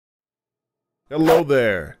Hello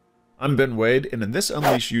there! I'm Ben Wade, and in this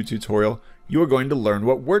UnleashU tutorial, you are going to learn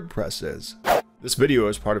what WordPress is. This video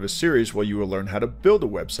is part of a series where you will learn how to build a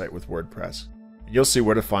website with WordPress. And you'll see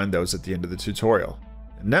where to find those at the end of the tutorial.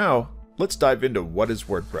 And now, let's dive into what is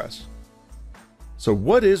WordPress. So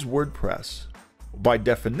what is WordPress? By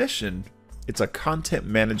definition, it's a content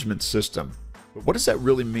management system. But what does that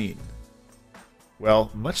really mean?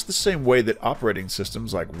 Well, much the same way that operating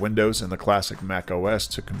systems like Windows and the classic Mac OS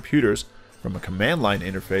took computers from a command line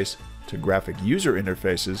interface to graphic user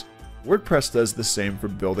interfaces, WordPress does the same for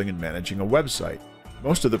building and managing a website.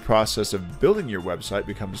 Most of the process of building your website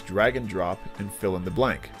becomes drag and drop and fill in the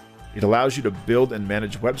blank. It allows you to build and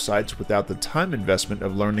manage websites without the time investment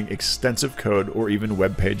of learning extensive code or even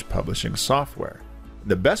web page publishing software.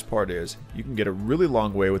 The best part is, you can get a really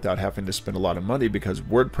long way without having to spend a lot of money because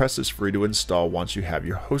WordPress is free to install once you have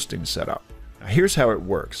your hosting set up. Now here's how it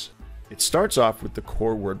works. It starts off with the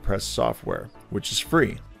core WordPress software, which is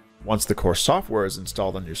free. Once the core software is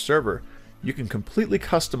installed on your server, you can completely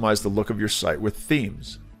customize the look of your site with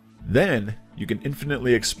themes. Then, you can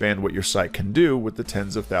infinitely expand what your site can do with the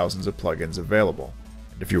tens of thousands of plugins available.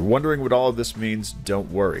 And if you're wondering what all of this means,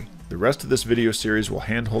 don't worry. The rest of this video series will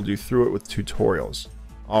handhold you through it with tutorials.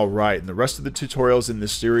 Alright, in the rest of the tutorials in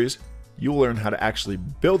this series, you'll learn how to actually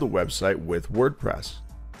build a website with WordPress.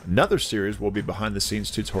 Another series will be behind the scenes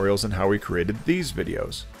tutorials on how we created these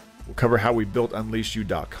videos. We'll cover how we built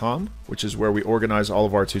UnleashU.com, which is where we organize all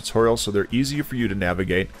of our tutorials so they're easier for you to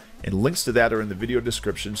navigate, and links to that are in the video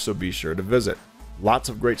description, so be sure to visit. Lots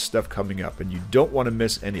of great stuff coming up, and you don't want to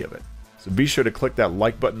miss any of it. So be sure to click that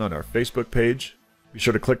like button on our Facebook page. Be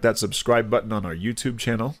sure to click that subscribe button on our YouTube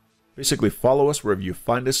channel. Basically follow us wherever you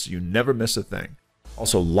find us so you never miss a thing.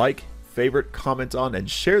 Also like, favorite, comment on, and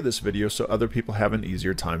share this video so other people have an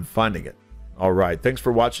easier time finding it. Alright, thanks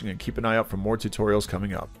for watching and keep an eye out for more tutorials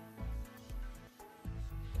coming up.